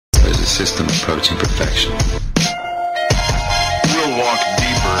system approaching perfection. We'll walk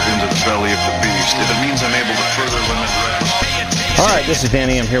deeper into the belly of the beast if it means I'm able to further limit risk. All right, this is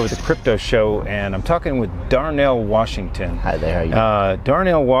Danny. I'm here with the Crypto Show, and I'm talking with Darnell Washington. Hi there, how are you?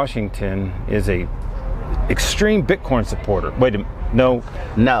 Darnell Washington is a extreme Bitcoin supporter. Wait a minute, no.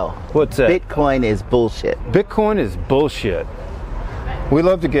 No. What's that? Bitcoin is bullshit. Bitcoin is bullshit. We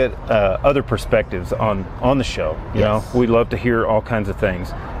love to get other perspectives on the show. You know, we love to hear all kinds of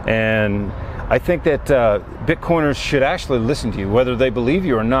things, and I think that Bitcoiners should actually listen to you, whether they believe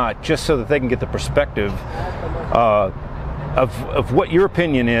you or not, just so that they can get the perspective of what your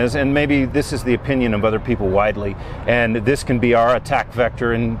opinion is, and maybe this is the opinion of other people widely, and this can be our attack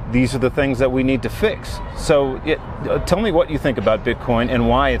vector, and these are the things that we need to fix. So tell me what you think about Bitcoin and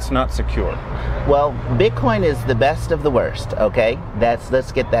why it's not secure. Well, Bitcoin is the best of the worst, okay?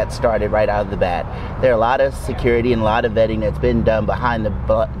 Let's get that started right out of the bat. There are a lot of security and a lot of vetting that's been done behind the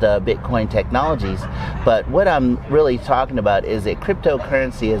Bitcoin technologies, but what I'm really talking about is that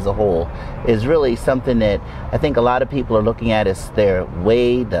cryptocurrency as a whole is really something that I think a lot of people are looking at as their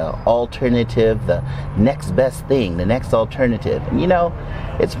way, the alternative, the next best thing, the next alternative. And you know,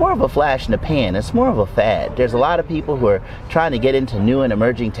 it's more of a flash in the pan. It's more of a fad. There's a lot of people who are trying to get into new and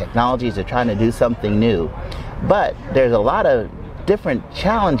emerging technologies. They're trying to do something new. But there's a lot of different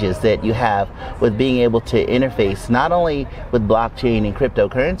challenges that you have with being able to interface not only with blockchain and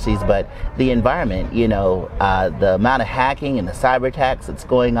cryptocurrencies, but the environment. You know, the amount of hacking and the cyber attacks that's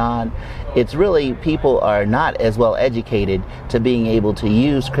going on. It's really, people are not as well educated to being able to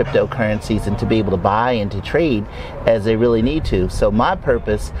use cryptocurrencies and to be able to buy and to trade as they really need to. So my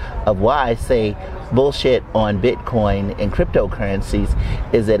purpose of why I say bullshit on Bitcoin and cryptocurrencies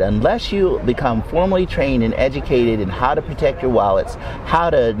is that unless you become formally trained and educated in how to protect your wallets, how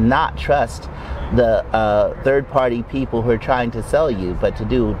to not trust the third-party people who are trying to sell you, but to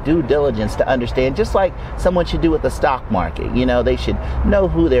do due diligence to understand, just like someone should do with the stock market. You know, they should know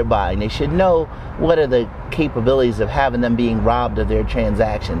who they're buying. They should know what are the capabilities of having them being robbed of their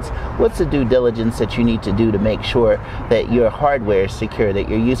transactions. What's the due diligence that you need to do to make sure that your hardware is secure, that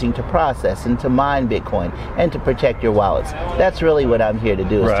you're using to process and to mine Bitcoin and to protect your wallets. That's really what I'm here to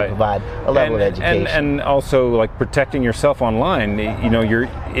do, is to provide a level of education. And also, like, protecting yourself online. You know,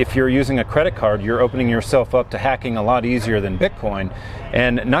 if you're using a credit card, you're opening yourself up to hacking a lot easier than Bitcoin.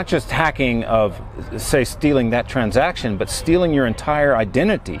 And not just hacking of, say, stealing that transaction, but stealing your entire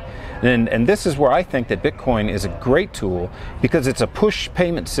identity. And this is where I think that Bitcoin is a great tool, because it's a push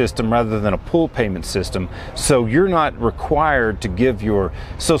payment system rather than a pull payment system. So you're not required to give your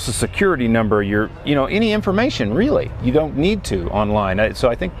social security number, any information, really. You don't need to online. So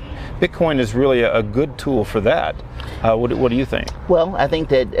I think Bitcoin is really a good tool for that. What do you think? Well, I think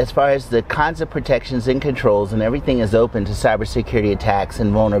that as far as the kinds of protections and controls, and everything is open to cybersecurity attacks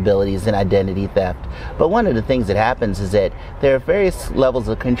and vulnerabilities and identity theft. But one of the things that happens is that there are various levels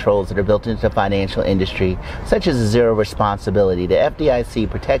of controls that are built into the financial industry, such as zero responsibility. The FDIC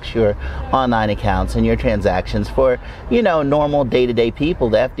protects your online accounts and your transactions. For, normal day-to-day people,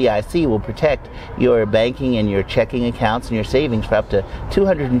 the FDIC will protect your banking and your checking accounts and your savings for up to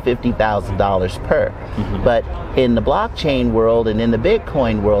 $250,000 per. Mm-hmm. But in the blockchain world and in the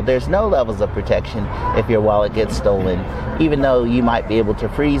Bitcoin world, there's no levels of protection if your wallet gets stolen. Even though you might be able to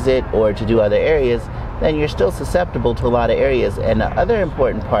freeze it or to do other areas, then you're still susceptible to a lot of areas. And the other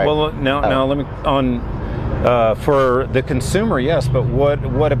important part... Well, now let me... for the consumer, yes, but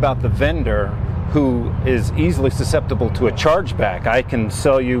what about the vendor who is easily susceptible to a chargeback? I can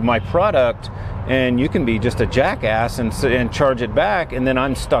sell you my product, and you can be just a jackass and charge it back, and then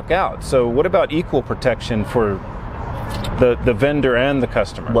I'm stuck out. So what about equal protection for the vendor and the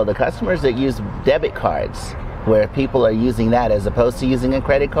customer? Well, the customers that use debit cards, where people are using that as opposed to using a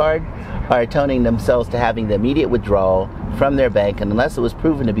credit card, are atoning themselves to having the immediate withdrawal from their bank, and unless it was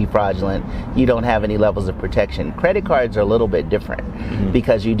proven to be fraudulent, you don't have any levels of protection. Credit cards are a little bit different,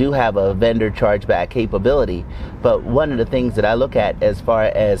 because you do have a vendor chargeback capability. But one of the things that I look at as far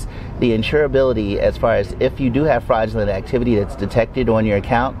as the insurability, as far as if you do have fraudulent activity that's detected on your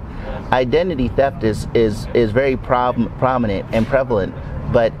account, identity theft is very prominent and prevalent.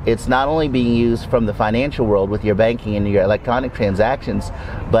 But it's not only being used from the financial world with your banking and your electronic transactions,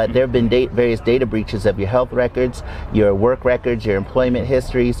 but there have been various data breaches of your health records, your work records, your employment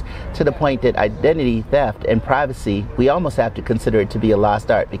histories, to the point that identity theft and privacy, we almost have to consider it to be a lost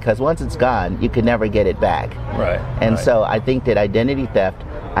art, because once it's gone, you can never get it back. Right. And so I think that identity theft,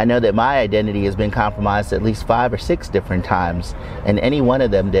 I know that my identity has been compromised at least 5 or 6 different times, and any one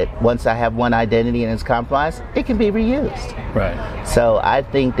of them, that once I have one identity and it's compromised, it can be reused. Right. So I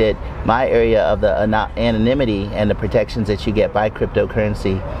think that my area of the anonymity and the protections that you get by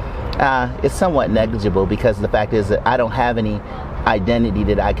cryptocurrency It's somewhat negligible because the fact is that I don't have any identity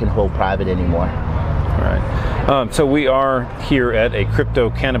that I can hold private anymore. Right. So we are here at a crypto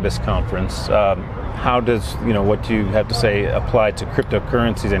cannabis conference. How does what you have to say apply to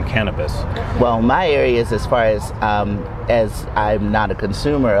cryptocurrencies and cannabis? Well, my area is as far as I'm not a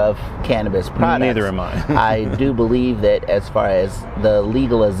consumer of cannabis products. Neither am I. I do believe that as far as the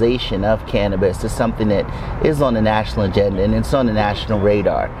legalization of cannabis is something that is on the national agenda and it's on the national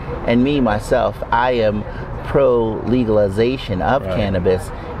radar. And me, myself, I am pro-legalization of cannabis,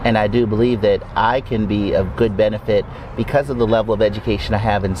 and I do believe that I can be of good benefit because of the level of education I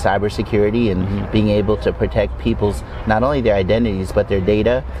have in cybersecurity and being able to protect people's, not only their identities, but their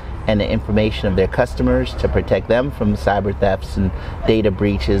data and the information of their customers, to protect them from cyber thefts and data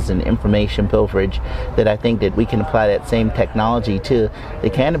breaches and information pilferage, that I think that we can apply that same technology to the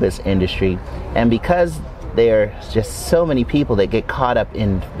cannabis industry. And because there's just so many people that get caught up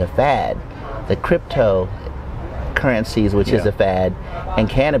in the fad, the crypto currencies, which is a fad, and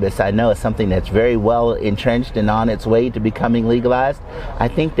cannabis, I know, is something that's very well entrenched and on its way to becoming legalized. I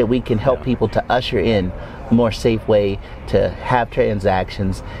think that we can help people to usher in a more safe way to have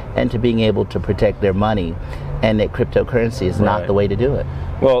transactions and to being able to protect their money, and that cryptocurrency is not the way to do it.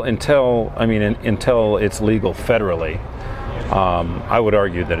 Well, until it's legal federally, I would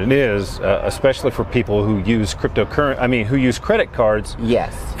argue that it is, especially for people who use who use credit cards.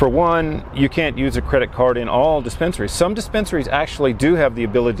 Yes. For one, you can't use a credit card in all dispensaries. Some dispensaries actually do have the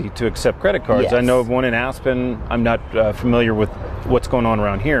ability to accept credit cards. Yes. I know of one in Aspen. I'm not familiar with what's going on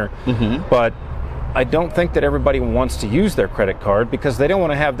around here, but I don't think that everybody wants to use their credit card because they don't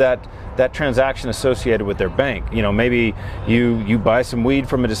want to have that transaction associated with their bank. Maybe you buy some weed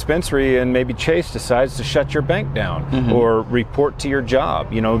from a dispensary and maybe Chase decides to shut your bank down or report to your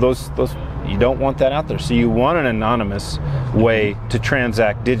job. Those you don't want that out there. So you want an anonymous way to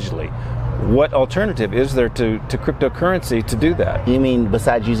transact digitally. What alternative is there to cryptocurrency to do that? You mean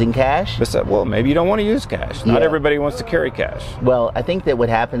besides using cash? Well, maybe you don't want to use cash. Not everybody wants to carry cash. Well, I think that what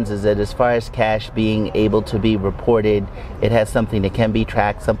happens is that as far as cash being able to be reported, it has something that can be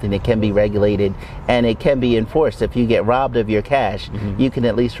tracked, something that can be regulated, and it can be enforced. If you get robbed of your cash, you can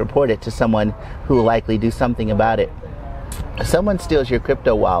at least report it to someone who will likely do something about it. If someone steals your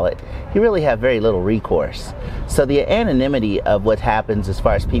crypto wallet, you really have very little recourse. So the anonymity of what happens as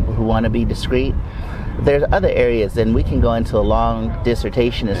far as people who want to be discreet, there's other areas, and we can go into a long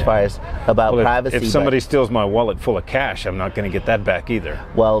dissertation as far as about privacy. If somebody steals my wallet full of cash, I'm not going to get that back either.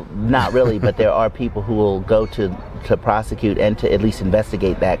 Well, not really, but there are people who will go to prosecute and to at least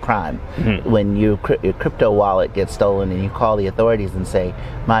investigate that crime. When your crypto wallet gets stolen and you call the authorities and say,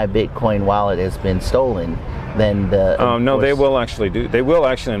 my Bitcoin wallet has been stolen, then they will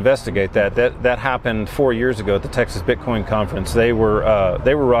actually investigate that. That happened 4 years ago at the Texas Bitcoin conference. They were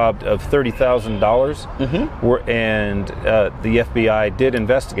robbed of $30,000, and the FBI did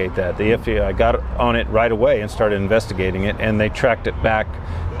investigate that. The FBI got on it right away and started investigating it, and they tracked it back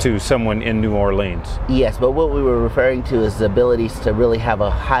to someone in New Orleans. Yes, but what we were referring to is the abilities to really have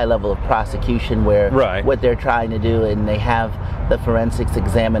a high level of prosecution where what they're trying to do, and they have the forensics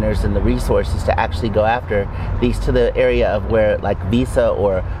examiners and the resources to actually go after these, to the area of where, like Visa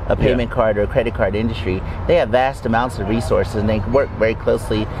or a payment card or a credit card industry, they have vast amounts of resources, and they work very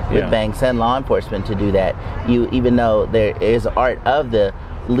closely with banks and law enforcement to do that. Even though there is art of the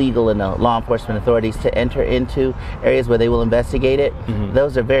legal and the law enforcement authorities to enter into areas where they will investigate it,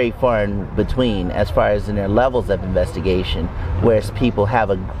 those are very far in between as far as in their levels of investigation, whereas people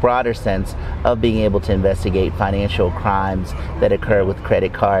have a broader sense of being able to investigate financial crimes that occur with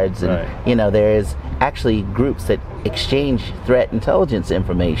credit cards, and there is actually groups that exchange threat intelligence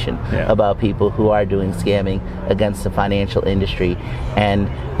information about people who are doing scamming against the financial industry, and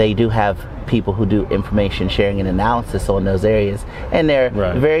they do have people who do information sharing and analysis on those areas, and they're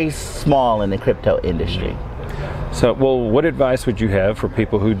very small in the crypto industry. So, what advice would you have for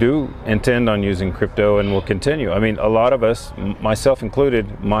people who do intend on using crypto and will continue? I mean, a lot of us, myself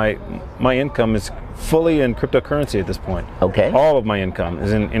included, my income is fully in cryptocurrency at this point. Okay. All of my income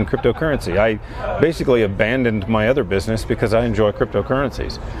is in cryptocurrency. I basically abandoned my other business because I enjoy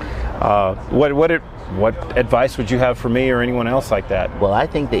cryptocurrencies. What advice would you have for me or anyone else like that? Well, I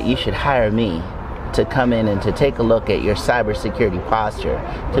think that you should hire me to come in and to take a look at your cybersecurity posture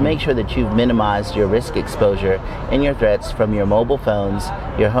to make sure that you've minimized your risk exposure and your threats from your mobile phones,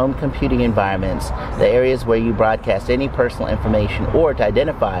 your home computing environments, the areas where you broadcast any personal information, or to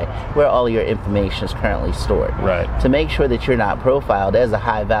identify where all your information is currently stored. Right. To make sure that you're not profiled as a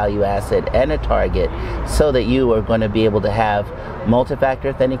high value asset and a target, so that you are going to be able to have multi-factor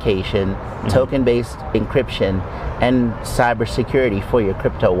authentication, token-based encryption, and cybersecurity for your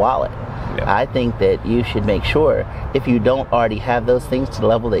crypto wallet. Yep. I think that you should make sure, if you don't already have those things to the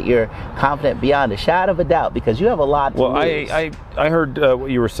level that you're confident beyond a shadow of a doubt, because you have a lot to lose. I heard what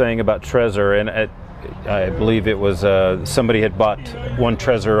you were saying about Trezor, and I believe it was somebody had bought one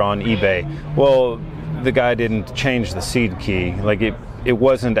Trezor on eBay. Well, the guy didn't change the seed key. Like it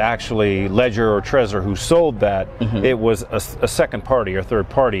wasn't actually Ledger or Trezor who sold that. It was a second party or third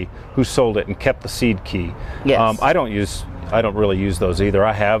party who sold it and kept the seed key. Yes. I don't really use those either.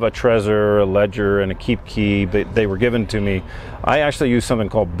 I have a Trezor, a Ledger, and a Keep Key, but they were given to me. I actually use something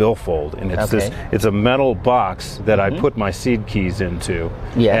called Billfold, and it's a metal box that I put my seed keys into.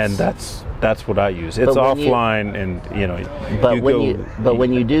 Yes. And that's what I use. It's offline,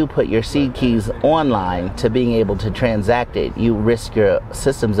 when you do put your seed keys online to being able to transact it, you risk your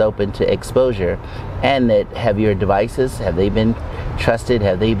systems open to exposure, and that have your devices, have they been trusted,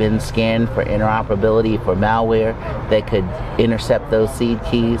 have they been scanned for interoperability, for malware that could intercept those seed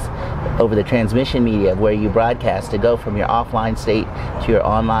keys over the transmission media of where you broadcast to go from your offline state to your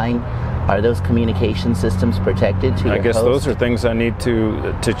online. Are those communication systems protected to your I guess host? Those are things I need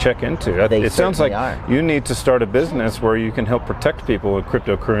to check into. It sounds like you need to start a business where you can help protect people with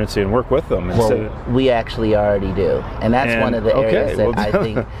cryptocurrency and work with them. Well, we actually already do. And that's one of the areas that I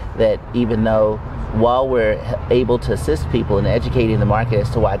think that even though while we're able to assist people in educating the market as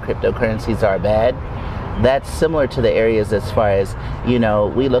to why cryptocurrencies are bad, that's similar to the areas as far as,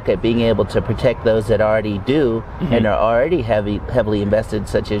 we look at being able to protect those that already do and are already heavily invested,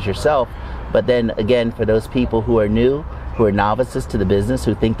 such as yourself. But then again, for those people who are new, who are novices to the business,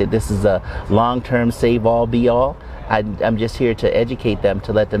 who think that this is a long-term save-all, be-all, I'm just here to educate them,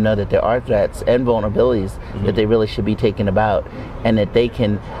 to let them know that there are threats and vulnerabilities that they really should be taken about, and that they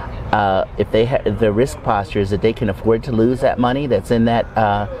can, if they have the risk postures, that they can afford to lose that money that's in that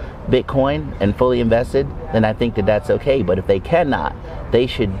Bitcoin and fully invested, then I think that that's okay. But if they cannot, they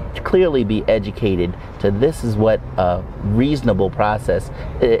should clearly be educated to this is what a reasonable process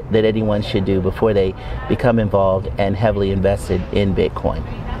that anyone should do before they become involved and heavily invested in Bitcoin.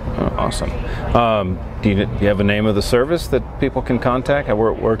 Oh, awesome. Do you have a name of the service that people can contact?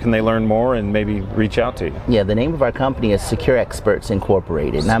 Where can they learn more and maybe reach out to you? Yeah, the name of our company is Secure Experts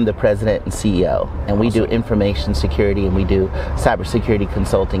Incorporated, and I'm the president and CEO. And we do information security, and we do cybersecurity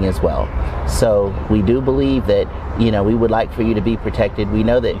consulting as well. So we do believe that, we would like for you to be protected. We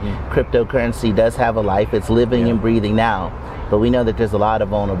know that cryptocurrency does have a life. It's living and breathing now. But we know that there's a lot of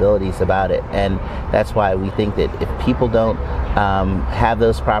vulnerabilities about it, and that's why we think that if people don't have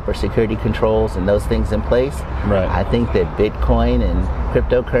those proper security controls and those things in place, I think that Bitcoin and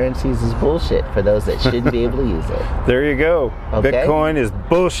cryptocurrencies is bullshit for those that shouldn't be able to use it. There you go. Okay? Bitcoin is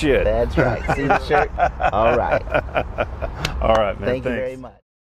bullshit. That's right. See the shirt? All right. All right, man. Thank you very much.